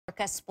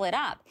America split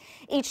up,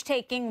 each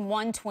taking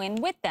one twin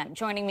with them.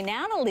 Joining me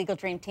now, the Legal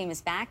Dream Team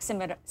is back.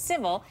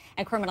 Civil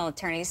and criminal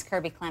attorneys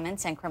Kirby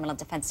Clements and criminal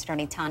defense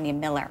attorney Tanya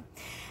Miller.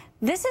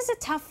 This is a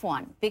tough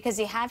one because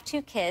you have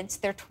two kids,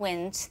 they're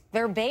twins,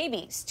 they're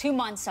babies, 2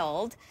 months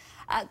old.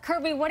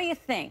 Kirby, what do you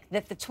think?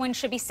 That the twins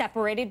should be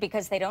separated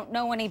because they don't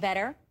know any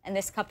better and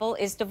this couple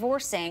is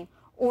divorcing?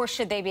 Or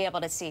should they be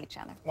able to see each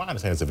other? Well, I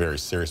understand it's a very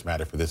serious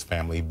matter for this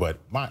family, but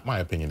my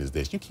opinion is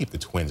this. You keep the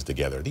twins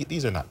together.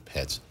 These are not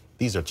pets.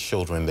 These are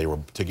children. They were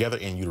together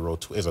in utero.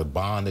 There's a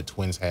bond that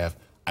twins have,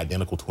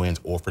 identical twins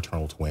or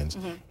fraternal twins.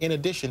 In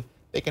addition,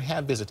 they can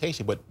have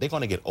visitation, but they're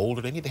going to get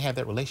older. They need to have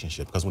that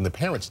relationship because when the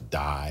parents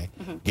die,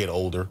 get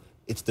older,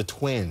 it's the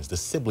twins, the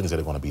siblings that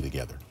are going to be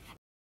together.